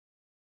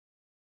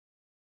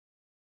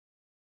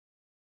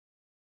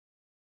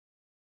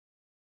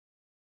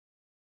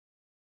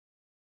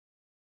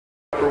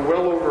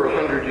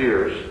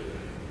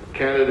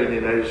Canada and the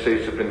United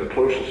States have been the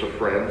closest of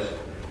friends,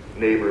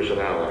 neighbors,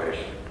 and allies.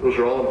 Those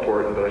are all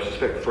important, but I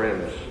suspect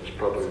friends is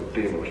probably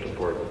the most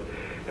important.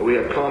 And we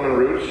have common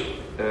roots.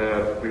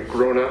 We've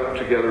grown up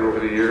together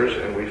over the years,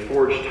 and we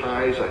forged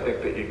ties, I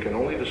think, that you can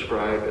only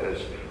describe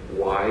as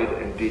wide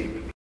and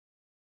deep.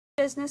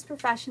 Business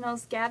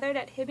professionals gathered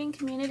at Hibbing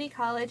Community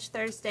College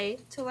Thursday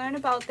to learn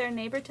about their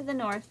neighbor to the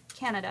north,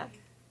 Canada,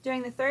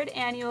 during the 3rd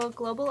annual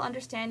Global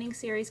Understanding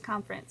Series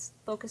Conference,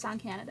 Focus on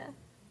Canada.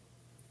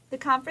 The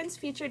conference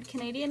featured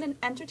Canadian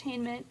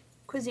entertainment,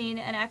 cuisine,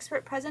 and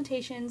expert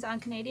presentations on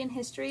Canadian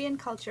history and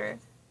culture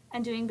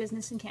and doing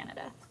business in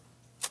Canada.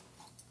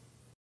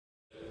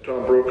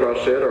 Tom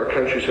Brokaw said, our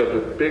countries have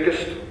the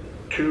biggest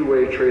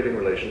two-way trading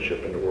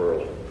relationship in the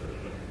world.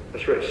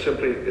 That's right,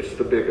 simply, it's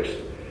the biggest.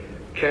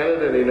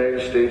 Canada and the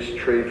United States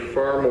trade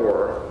far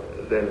more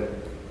than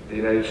the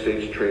United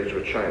States trades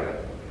with China.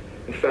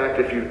 In fact,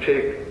 if you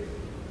take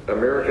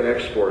American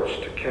exports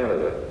to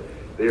Canada,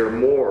 they are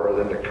more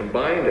than the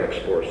combined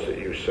exports that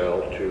you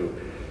sell to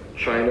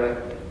China,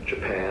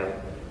 Japan,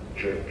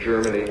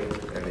 Germany,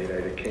 and the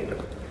United Kingdom.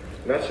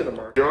 And that's in the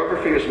market.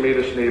 Geography has made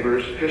us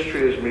neighbors,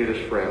 history has made us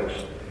friends,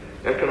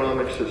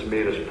 economics has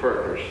made us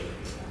partners,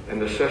 and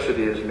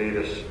necessity has made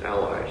us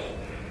allies.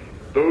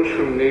 Those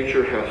whom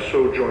nature hath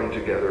so joined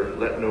together,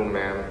 let no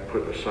man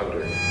put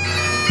asunder.